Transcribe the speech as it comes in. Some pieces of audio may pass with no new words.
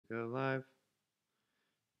go live.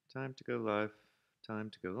 Time to go live. Time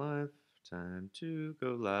to go live. Time to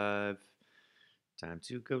go live. Time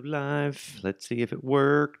to go live. Let's see if it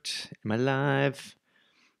worked. Am I live?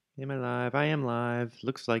 Am I live? I am live.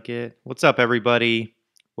 Looks like it. What's up, everybody?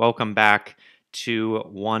 Welcome back to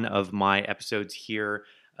one of my episodes here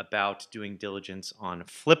about doing diligence on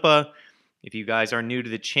Flippa. If you guys are new to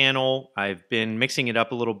the channel, I've been mixing it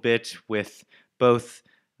up a little bit with both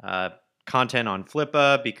content on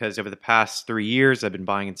Flippa because over the past 3 years I've been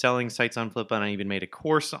buying and selling sites on Flippa, and I even made a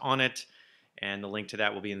course on it. And the link to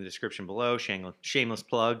that will be in the description below. Shameless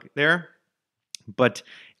plug there. But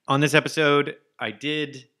on this episode, I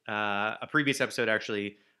did a previous episode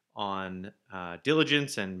actually on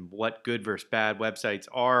diligence and what good versus bad websites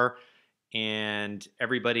are. And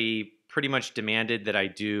everybody pretty much demanded that I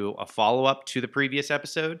do a follow-up to the previous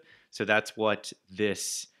episode. So that's what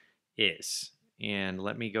this is. And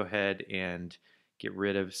let me go ahead and get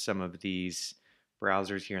rid of some of these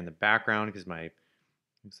browsers here in the background because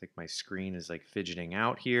looks like my screen is like fidgeting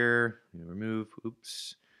out here. Remove,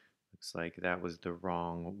 oops. Looks like that was the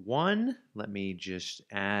wrong one. Let me just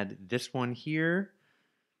add this one here.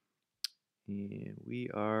 And we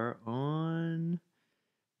are on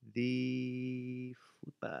the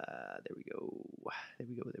Flippa. There we go. There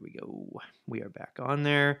we go. There we go. We are back on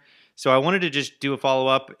there. So I wanted to just do a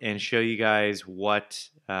follow-up and show you guys what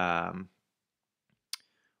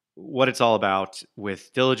it's all about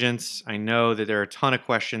with diligence. I know that there are a ton of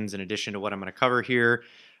questions in addition to what I'm going to cover here,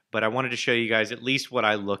 but I wanted to show you guys at least what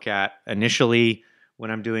I look at initially when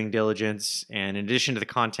I'm doing diligence. And in addition to the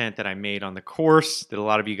content that I made on the course that a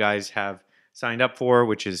lot of you guys have signed up for,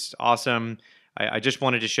 which is awesome, I just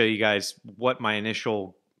wanted to show you guys what my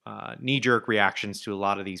initial knee-jerk reactions to a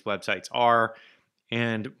lot of these websites are.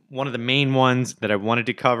 And one of the main ones that I wanted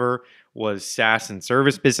to cover was SaaS and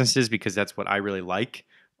service businesses because that's what I really like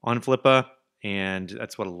on Flippa. And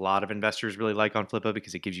that's what a lot of investors really like on Flippa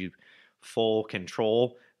because it gives you full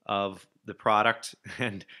control of the product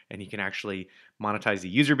and you can actually monetize the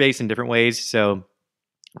user base in different ways. So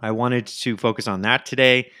I wanted to focus on that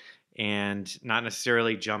today and not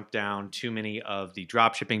necessarily jump down too many of the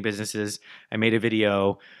drop shipping businesses. I made a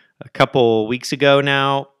video a couple weeks ago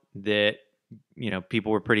now that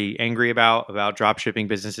people were pretty angry about drop shipping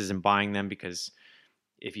businesses and buying them because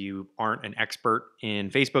if you aren't an expert in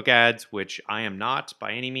Facebook ads, which I am not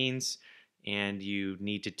by any means, and you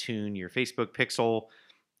need to tune your Facebook pixel,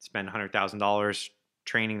 spend $100,000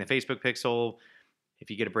 training the Facebook pixel. If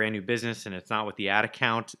you get a brand new business and it's not with the ad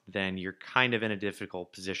account, then you're kind of in a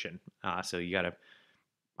difficult position. So you got to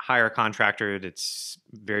hire a contractor that's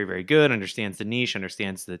very, very good, understands the niche,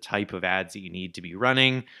 understands the type of ads that you need to be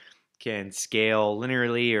running, can scale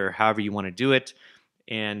linearly or however you want to do it.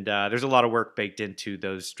 And there's a lot of work baked into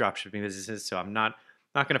those dropshipping businesses. So I'm not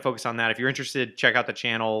going to focus on that. If you're interested, check out the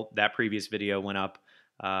channel. That previous video went up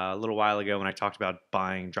a little while ago when I talked about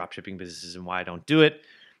buying dropshipping businesses and why I don't do it.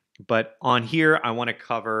 But on here, I want to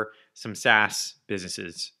cover some SaaS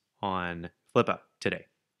businesses on Flippa today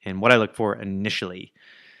and what I look for initially.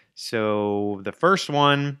 So the first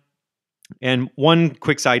one, and one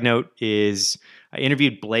quick side note is I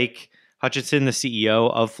interviewed Blake Hutchinson, the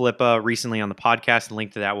CEO of Flippa, recently on the podcast. The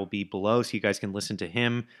link to that will be below so you guys can listen to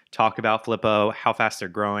him talk about Flippa, how fast they're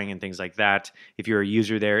growing and things like that. If you're a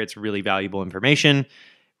user there, it's really valuable information.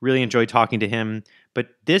 Really enjoyed talking to him.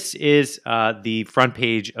 But this is the front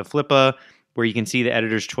page of Flippa where you can see the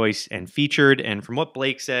editor's choice and featured. And from what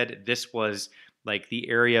Blake said, this was like the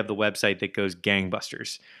area of the website that goes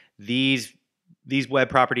gangbusters. These web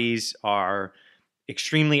properties are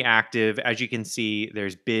extremely active. As you can see,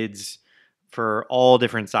 there's bids for all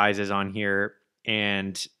different sizes on here.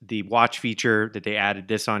 And the watch feature that they added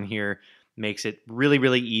this on here makes it really,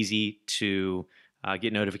 really easy to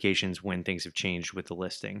get notifications when things have changed with the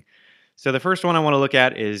listing. So the first one I want to look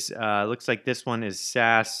at is, looks like this one is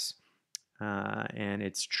SaaS, and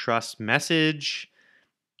it's Trust Message.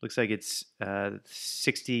 Looks like it's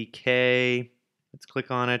 $60K. Let's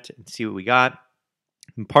click on it and see what we got.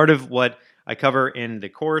 And part of what I cover in the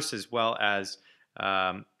course, as well as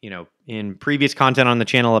in previous content on the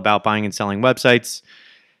channel about buying and selling websites,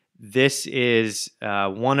 this is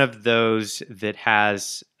one of those that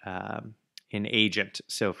has an agent.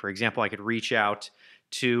 So for example, I could reach out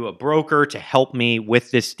to a broker to help me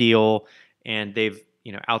with this deal, and they've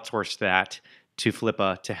outsourced that to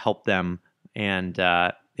Flippa to help them, and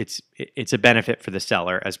it's a benefit for the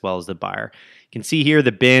seller as well as the buyer. You can see here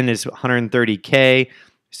the bin is 130K.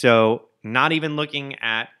 So not even looking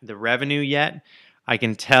at the revenue yet, I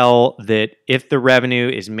can tell that if the revenue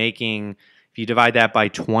is making, if you divide that by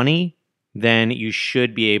 20, then you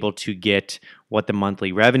should be able to get what the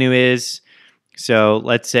monthly revenue is. So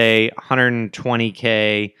let's say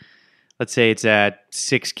 120K, let's say it's at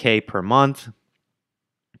 6K per month,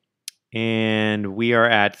 and we are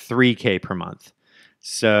at 3K per month.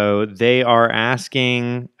 So they are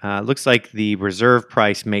asking, looks like the reserve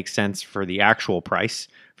price makes sense for the actual price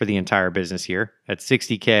for the entire business here. At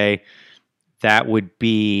 60K, that would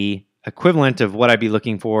be equivalent of what I'd be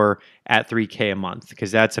looking for at 3K a month,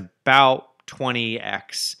 because that's about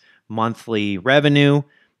 20x monthly revenue,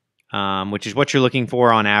 which is what you're looking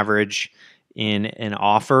for on average in an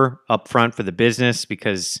offer upfront for the business,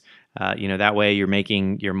 because that way you're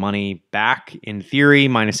making your money back in theory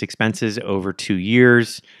minus expenses over 2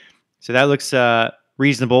 years. So that looks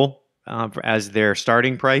reasonable as their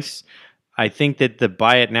starting price. I think that the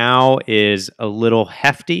buy it now is a little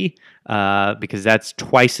hefty because that's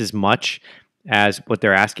twice as much as what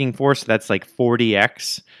they're asking for. So that's like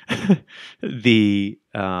 40x the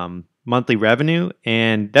monthly revenue,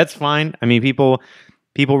 and that's fine. I mean, people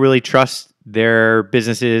really trust their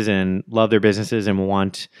businesses and love their businesses and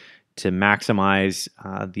want to maximize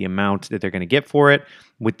the amount that they're going to get for it.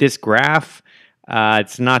 With this graph,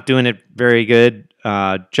 it's not doing it very good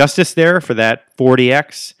justice there for that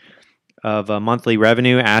 40x of monthly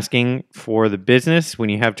revenue asking for the business when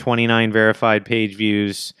you have 29 verified page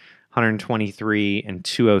views, 123 and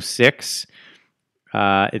 206.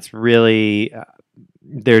 It's really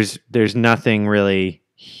there's nothing really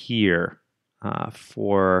here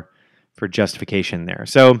for justification there.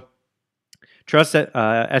 So Trust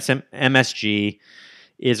MSG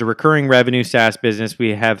is a recurring revenue SaaS business.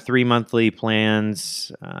 We have 3 monthly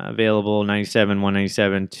plans available: 97,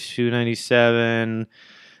 197, 297.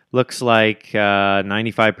 Looks like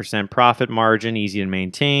 95% profit margin, easy to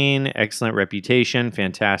maintain, excellent reputation,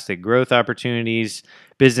 fantastic growth opportunities,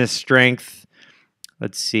 business strength.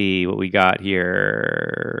 Let's see what we got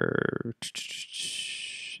here.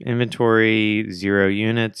 Inventory, 0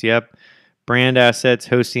 units. Yep. Brand assets,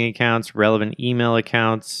 hosting accounts, relevant email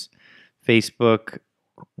accounts, Facebook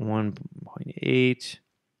 1.8,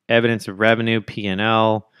 evidence of revenue,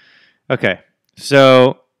 P&L. Okay,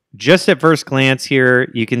 so just at first glance here,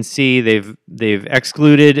 you can see they've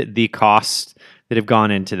excluded the costs that have gone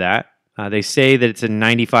into that. They say that it's a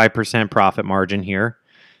 95% profit margin here.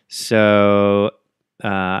 So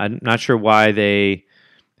I'm not sure why they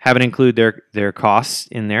haven't included their costs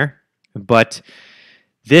in there, but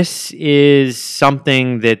this is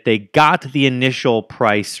something that they got the initial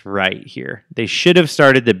price right here. They should have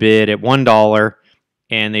started the bid at $1,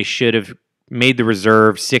 and they should have made the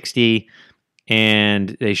reserve 60, and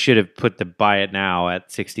they should have put the buy it now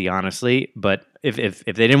at 60, honestly. But if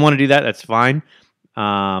they didn't want to do that, that's fine.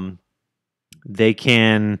 They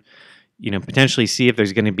can, potentially see if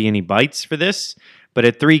there's going to be any bites for this. But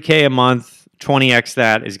at 3K a month, 20x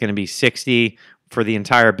that is going to be 60. For the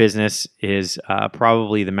entire business is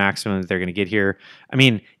probably the maximum that they're going to get here. I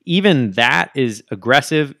mean, even that is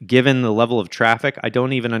aggressive given the level of traffic. I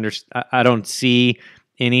don't see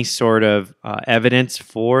any sort of evidence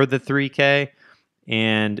for the 3K,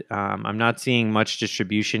 and I'm not seeing much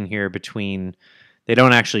distribution here between. They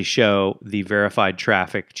don't actually show the verified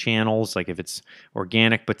traffic channels, like if it's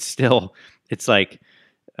organic, but still, it's like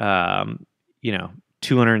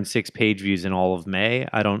 206 page views in all of May.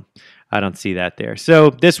 I don't see that there. So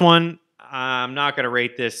this one, I'm not going to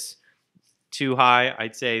rate this too high.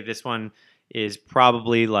 I'd say this one is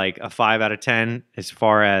probably like a 5 out of 10 as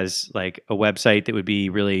far as like a website that would be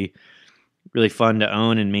really, really fun to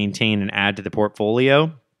own and maintain and add to the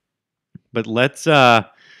portfolio. But let's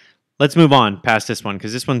move on past this one,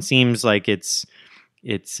 because this one seems like it's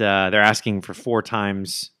they're asking for 4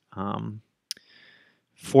 times the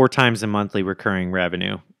monthly recurring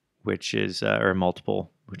revenue, which is or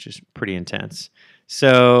multiple, which is pretty intense.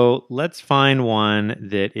 So let's find one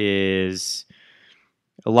that is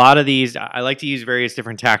a lot of these. I like to use various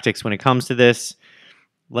different tactics when it comes to this.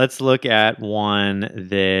 Let's look at one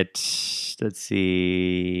that, let's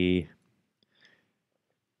see.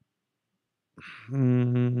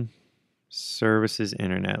 Services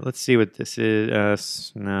internet. Let's see what this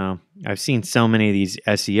is. No, I've seen so many of these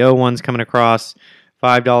SEO ones coming across.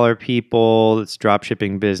 $5 people, it's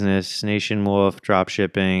dropshipping business, Nation Wolf,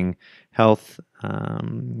 dropshipping, health,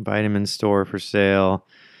 vitamin store for sale,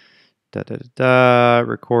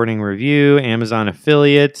 recording review, Amazon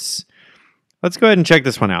affiliates. Let's go ahead and check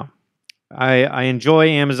this one out. I enjoy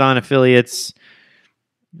Amazon affiliates.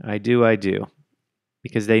 I do,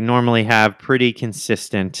 because they normally have pretty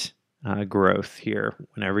consistent growth here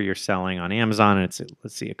whenever you're selling on Amazon, and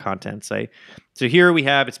let's see, a content site. So here we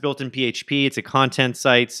have, it's built in PHP, it's a content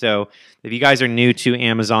site. So if you guys are new to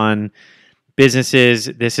Amazon, businesses,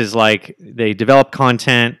 this is like they develop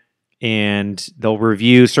content and they'll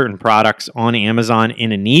review certain products on Amazon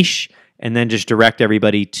in a niche and then just direct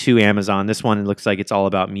everybody to Amazon. This one looks like it's all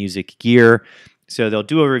about music gear. So they'll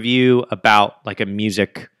do a review about like a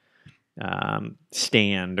music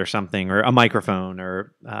stand or something, or a microphone,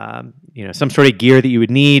 or some sort of gear that you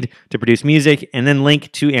would need to produce music, and then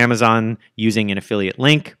link to Amazon using an affiliate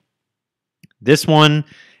link. This one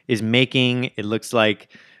is making, it looks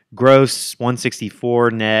like gross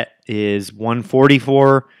 164, net is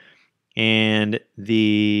 144, and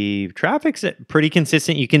the traffic's pretty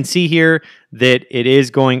consistent. You can see here that it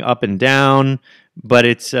is going up and down, but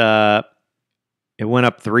it went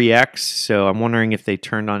up 3x, so I'm wondering if they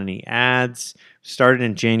turned on any ads. Started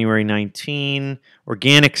in January 19.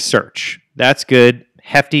 Organic search, that's good.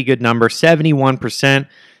 Hefty, good number, 71%.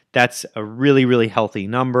 That's a really, really healthy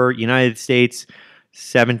number. United States,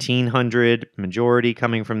 1,700, majority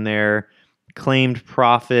coming from there. Claimed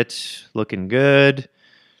profit, looking good.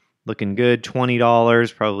 Looking good,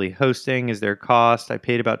 $20. Probably hosting is their cost. I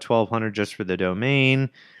paid about $1,200 just for the domain.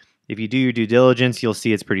 If you do your due diligence, you'll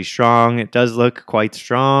see it's pretty strong. It does look quite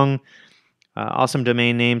strong. Awesome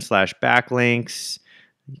domain name / backlinks.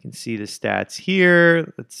 You can see the stats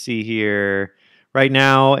here. Let's see here. Right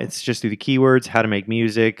now, it's just through the keywords, how to make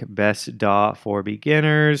music, best DAW for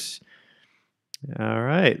beginners. All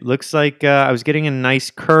right. Looks like I was getting a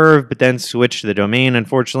nice curve, but then switched to the domain.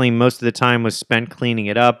 Unfortunately, most of the time was spent cleaning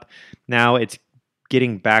it up. Now it's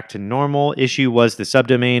getting back to normal. Issue was the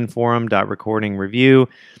subdomain forum.recording-review.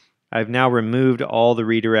 I've now removed all the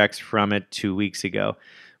redirects from it 2 weeks ago,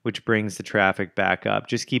 which brings the traffic back up.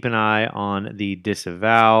 Just keep an eye on the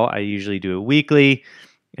disavow. I usually do it weekly,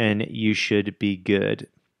 and you should be good.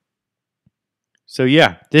 So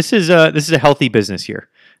yeah, this is a healthy business here.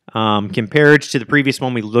 Compared to the previous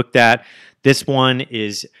one we looked at, this one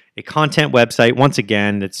is a content website, once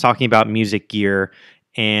again, that's talking about music gear,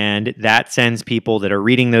 and that sends people that are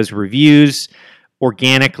reading those reviews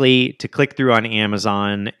organically to click through on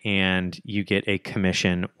Amazon, and you get a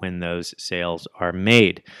commission when those sales are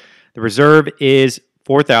made. The reserve is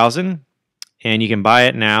 $4,000, and you can buy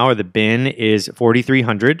it now, or the bin is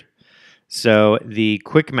 $4,300. So the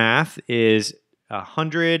quick math is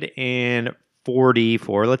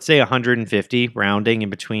 144, let's say 150, rounding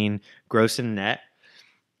in between gross and net.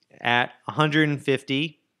 At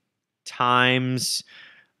 150 times,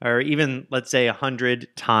 or even let's say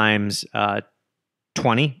 100 times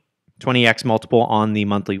 20x multiple on the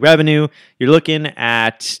monthly revenue, you're looking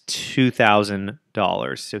at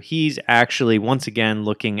 $2,000. So he's actually, once again,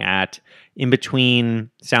 looking at in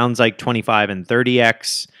between, sounds like 25 and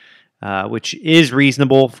 30x, which is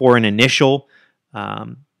reasonable for an initial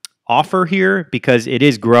offer here because it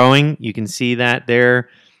is growing. You can see that there,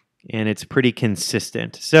 and it's pretty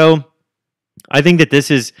consistent. So I think that this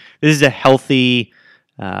is a healthy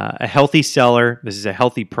seller. This is a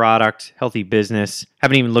healthy product, healthy business.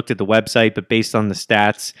 Haven't even looked at the website, but based on the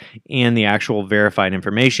stats and the actual verified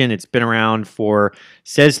information, it's been around for,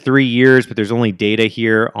 says 3 years, but there's only data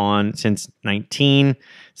here on since 19.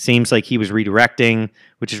 Seems like he was redirecting,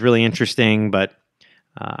 which is really interesting, but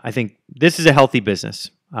I think this is a healthy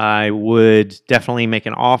business. I would definitely make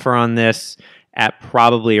an offer on this at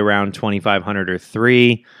probably around 2,500 or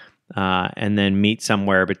 3. And then meet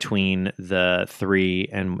somewhere between the 3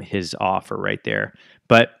 and his offer right there.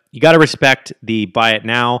 But you got to respect the buy it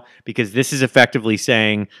now, because this is effectively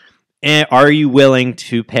saying, are you willing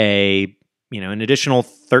to pay, an additional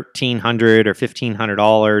 $1,300 or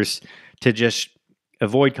 $1,500 to just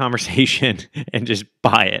avoid conversation and just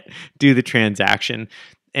buy it, do the transaction?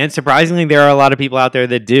 And surprisingly, there are a lot of people out there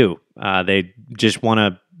that do. They just want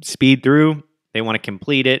to speed through. They want to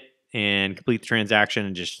complete it and complete the transaction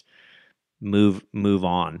and just move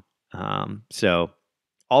on. So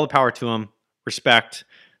all the power to them. Respect.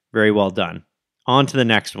 Very well done. On to the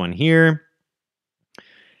next one here.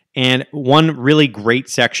 And one really great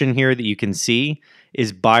section here that you can see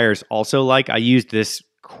is buyers also like. I used this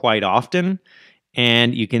quite often,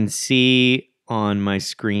 and you can see on my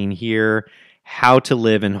screen here how to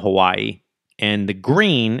live in Hawaii. And the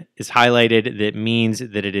green is highlighted. That means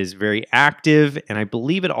that it is very active, and I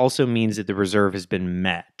believe it also means that the reserve has been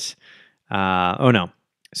met. Oh no.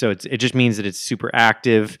 So it just means that it's super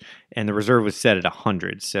active, and the reserve was set at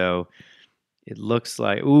 100. So it looks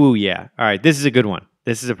like, ooh, yeah. All right, this is a good one.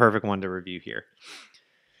 This is a perfect one to review here.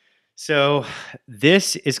 So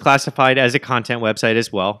this is classified as a content website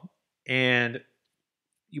as well. And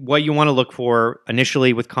what you want to look for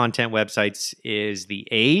initially with content websites is the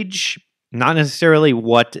age not necessarily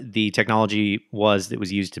what the technology was that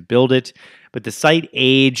was used to build it, but the site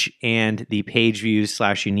age and the page views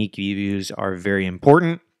 / unique views are very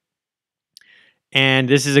important. And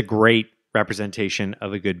this is a great representation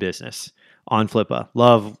of a good business on Flippa.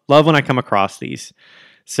 Love when I come across these.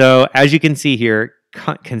 So as you can see here,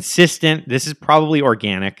 consistent. This is probably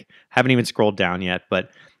organic. Haven't even scrolled down yet,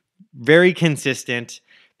 but very consistent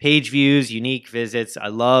page views, unique visits. I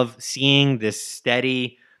love seeing this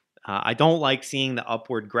steady. I don't like seeing the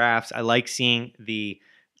upward graphs. I like seeing the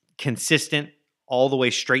consistent, all the way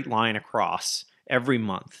straight line across every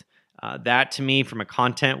month. That to me, from a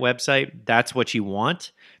content website, that's what you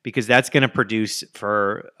want, because that's going to produce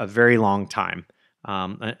for a very long time.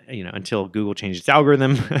 Until Google changes its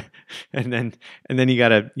algorithm, and then you got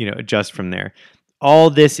to adjust from there.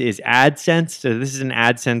 All this is AdSense. So this is an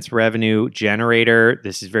AdSense revenue generator.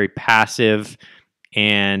 This is very passive.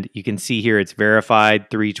 And you can see here it's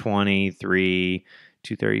verified 323,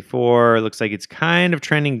 234. Looks like it's kind of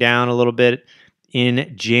trending down a little bit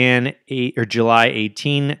in July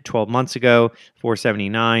 18, 12 months ago,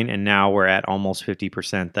 479. And now we're at almost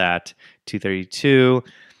 50% that, 232.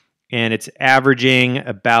 And it's averaging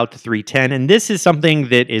about 310. And this is something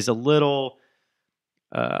that is a little...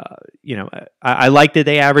 I like that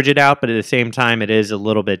they average it out, but at the same time, it is a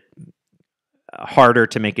little bit harder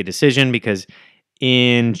to make a decision, because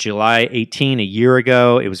in July 18, a year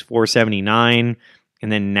ago, it was 479,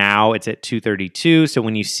 and then now it's at 232. So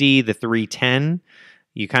when you see the 310,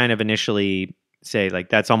 you kind of initially say, like,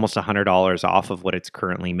 that's almost $100 off of what it's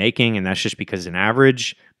currently making, and that's just because an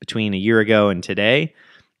average between a year ago and today,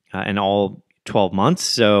 and all 12 months.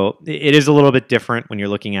 So it is a little bit different when you're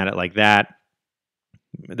looking at it like that.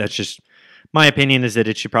 That's just my opinion, is that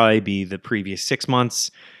it should probably be the previous 6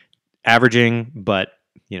 months averaging, but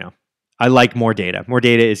I like more data. More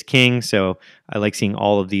data is king, so I like seeing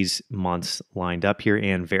all of these months lined up here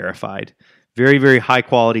and verified. Very, very high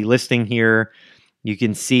quality listing here. You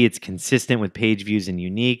can see it's consistent with page views and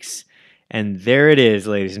uniques. And there it is,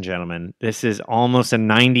 ladies and gentlemen. This is almost a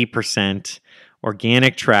 90%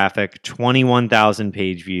 organic traffic, 21,000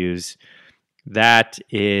 page views. That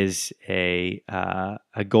is a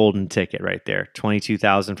golden ticket right there.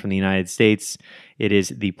 22,000 from the United States. It is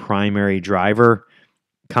the primary driver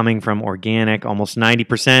coming from organic, almost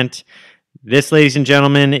 90%. This, ladies and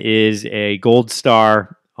gentlemen, is a gold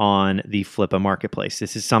star on the Flippa marketplace.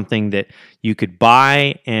 This is something that you could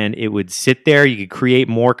buy and it would sit there. You could create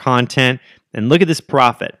more content. And look at this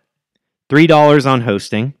profit. $3 on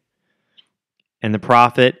hosting. And the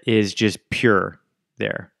profit is just pure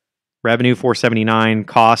there. Revenue $479,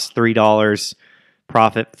 cost $3,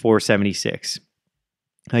 profit $476.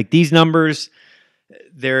 Like, these numbers,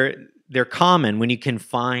 they're common when you can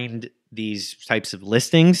find these types of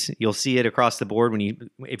listings. You'll see it across the board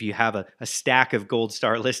if you have a stack of gold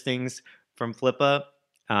star listings from Flippa.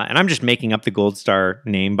 And I'm just making up the gold star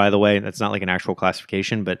name, by the way. That's not like an actual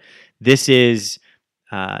classification, but this is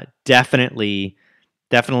definitely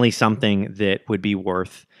something that would be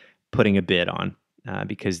worth putting a bid on.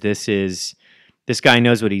 Because this guy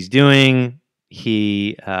knows what he's doing.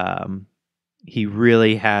 He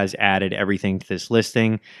really has added everything to this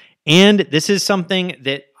listing. And this is something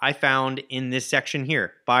that I found in this section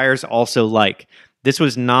here. Buyers also like. This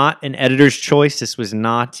was not an editor's choice. This was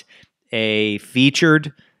not a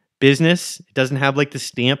featured business. It doesn't have like the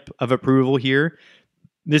stamp of approval here.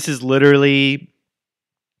 This is literally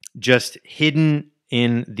just hidden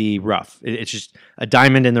in the rough. It's just a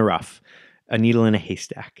diamond in the rough. A needle in a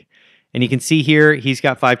haystack. And you can see here, he's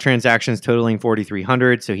got 5 transactions totaling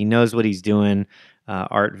 4,300. So he knows what he's doing.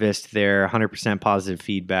 ArtVist there, 100% positive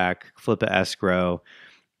feedback, Flippa escrow.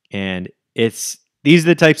 And these are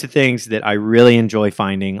the types of things that I really enjoy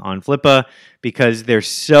finding on Flippa, because they're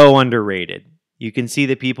so underrated. You can see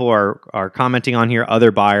that people are commenting on here.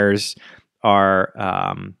 Other buyers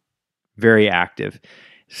are very active.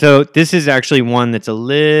 So this is actually one that's a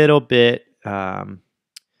little bit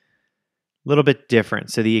different.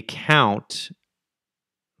 So the account,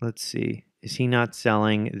 let's see, is he not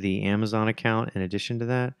selling the Amazon account in addition to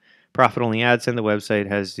that? Profit only AdSense, the website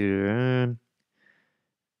has to...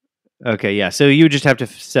 okay, yeah. So you would just have to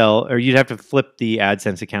sell, or you'd have to flip the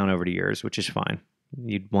AdSense account over to yours, which is fine.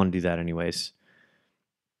 You'd want to do that anyways.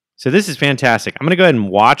 So this is fantastic. I'm going to go ahead and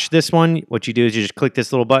watch this one. What you do is you just click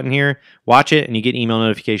this little button here, watch it, and you get email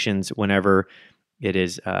notifications whenever it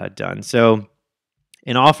is done. So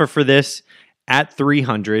an offer for this at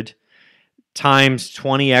 300 times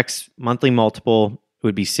 20x monthly multiple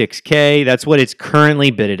would be 6K. That's what it's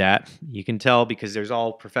currently bidded at. You can tell because there's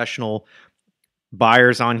all professional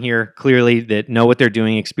buyers on here, clearly, that know what they're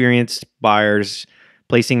doing, experienced buyers,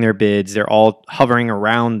 placing their bids. They're all hovering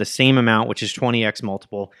around the same amount, which is 20x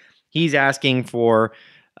multiple. He's asking for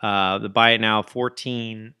the buy it now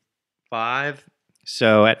 14.5.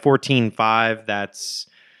 So at 14.5, that's,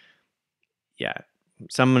 yeah,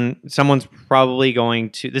 someone's probably going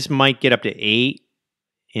to, this might get up to 8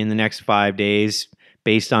 in the next 5 days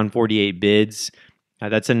based on 48 bids.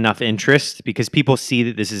 That's enough interest because people see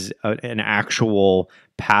that this is an actual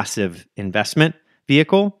passive investment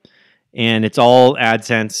vehicle, and it's all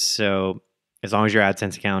AdSense. So as long as your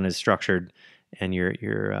AdSense account is structured and you're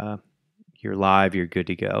live, you're good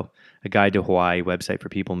to go. A guide to Hawaii website for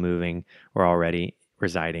people moving or already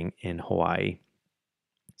residing in Hawaii.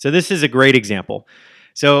 So this is a great example.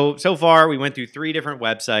 So far we went through 3 different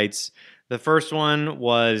websites. The first one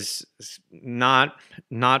was not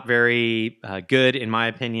very good, in my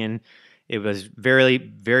opinion. It was very,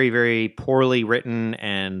 very, very poorly written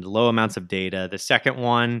and low amounts of data. The second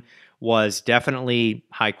one was definitely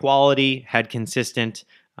high quality, had consistent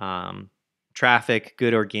traffic,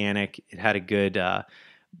 good organic. It had a good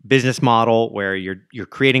business model where you're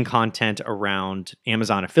creating content around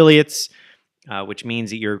Amazon affiliates, which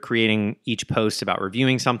means that you're creating each post about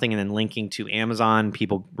reviewing something and then linking to Amazon.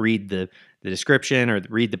 People read the description or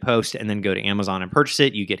read the post and then go to Amazon and purchase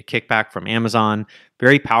it. You get a kickback from Amazon.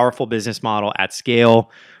 Very powerful business model at scale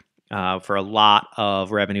for a lot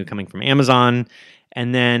of revenue coming from Amazon.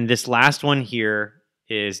 And then this last one here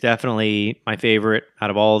is definitely my favorite out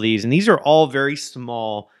of all of these. And these are all very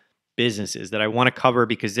small businesses that I want to cover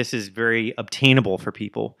because this is very obtainable for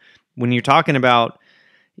people. When you're talking about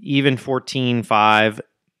even 14.5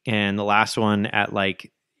 and the last one at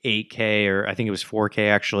like 8K, or I think it was 4K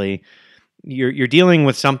actually, you're dealing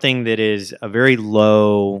with something that is a very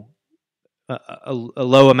low a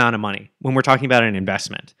low amount of money when we're talking about an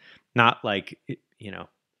investment, not like, you know,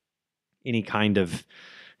 any kind of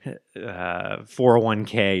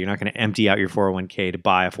 401k. You're not going to empty out your 401k to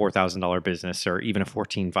buy a $4,000 business or even a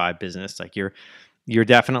 14.5 business. Like you're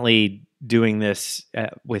definitely doing this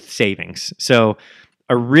with savings. So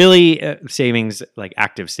a really savings, like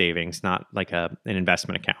active savings, not like an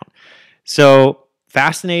investment account. So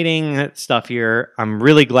fascinating stuff here. I'm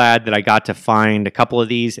really glad that I got to find a couple of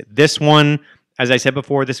these. This one, as I said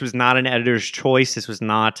before, this was not an editor's choice. This was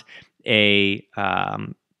not a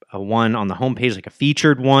one on the homepage, like a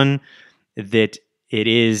featured one. That it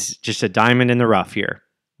is just a diamond in the rough here.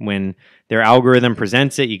 When their algorithm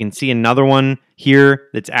presents it, you can see another one here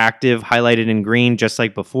that's active, highlighted in green, just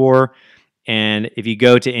like before. And if you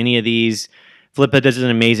go to any of these, Flippa does an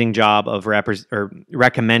amazing job of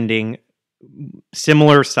recommending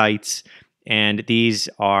similar sites, and these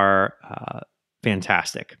are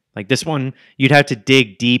fantastic. Like this one, you'd have to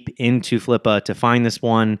dig deep into Flippa to find this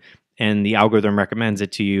one, and the algorithm recommends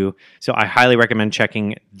it to you. So I highly recommend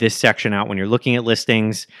checking this section out when you're looking at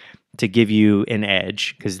listings to give you an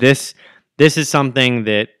edge, because this is something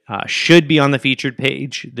that should be on the featured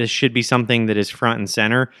page. This should be something that is front and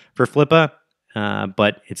center for Flippa,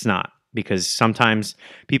 but it's not, because sometimes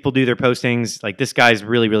people do their postings. Like this guy's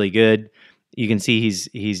really, really good. You can see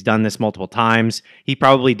he's done this multiple times. He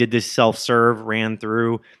probably did this self-serve, ran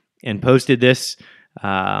through and posted this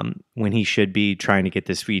when he should be trying to get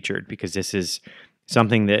this featured, because this is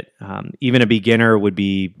something that even a beginner would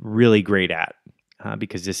be really great at,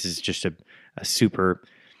 because this is just a super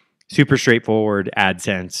straightforward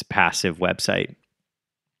AdSense passive website.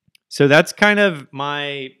 So that's kind of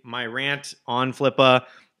my rant on Flippa.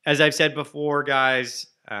 As I've said before, guys,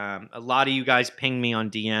 a lot of you guys ping me on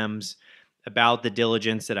DMs about the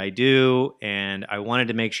diligence that I do, and I wanted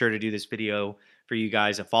to make sure to do this video for you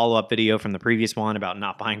guys, a follow-up video from the previous one about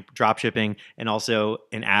not buying dropshipping, and also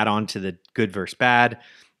an add-on to the good versus bad.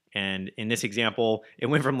 And in this example, it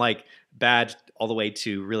went from like bad all the way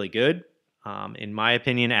to really good, in my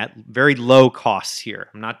opinion, at very low costs here.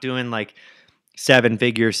 I'm not doing like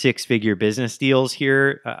 7-figure, 6-figure business deals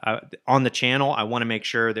here on the channel. I want to make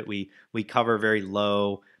sure that we cover very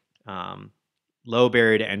low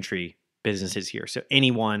barrier to entry businesses here, so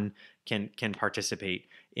anyone can participate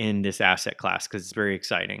in this asset class, because it's very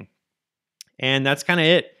exciting. And that's kind of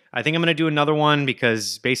it. I think I'm going to do another one,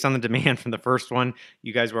 because based on the demand from the first one,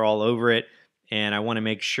 you guys were all over it, and I want to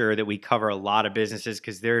make sure that we cover a lot of businesses,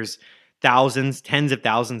 because there's thousands, tens of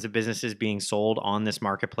thousands of businesses being sold on this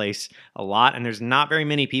marketplace a lot, and there's not very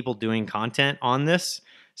many people doing content on this.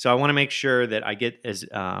 So I want to make sure that I get as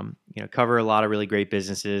cover a lot of really great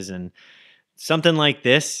businesses. And something like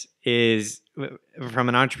this is, from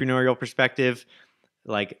an entrepreneurial perspective,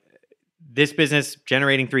 like this business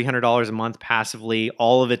generating $300 a month passively,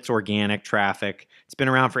 all of it's organic traffic. It's been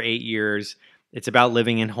around for 8 years. It's about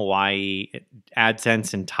living in Hawaii,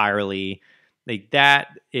 AdSense entirely. Like that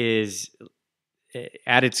is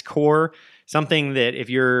at its core something that if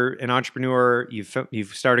you're an entrepreneur,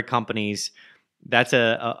 you've started companies, that's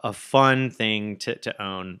a fun thing to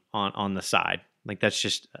own on the side. Like that's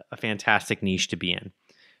just a fantastic niche to be in.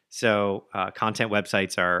 So content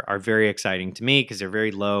websites are very exciting to me because they're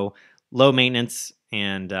very low maintenance,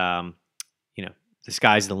 and the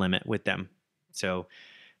sky's the limit with them. So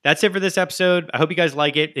that's it for this episode. I hope you guys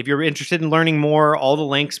like it. If you're interested in learning more, all the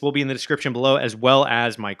links will be in the description below, as well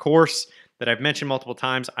as my course that I've mentioned multiple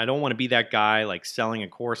times. I don't want to be that guy like selling a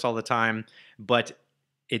course all the time, but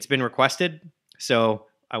it's been requested, so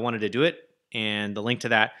I wanted to do it. And the link to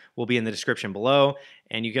that will be in the description below.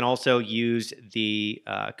 And you can also use the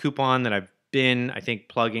coupon that I've been, I think,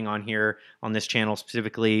 plugging on here on this channel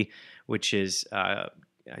specifically, which is, I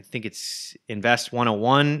think it's Invest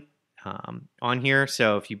 101 on here.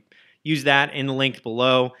 So if you use that in the link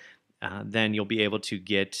below, then you'll be able to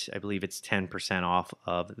get, I believe it's 10% off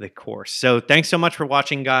of the course. So thanks so much for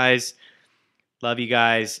watching, guys. Love you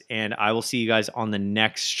guys, and I will see you guys on the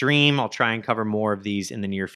next stream. I'll try and cover more of these in the near future.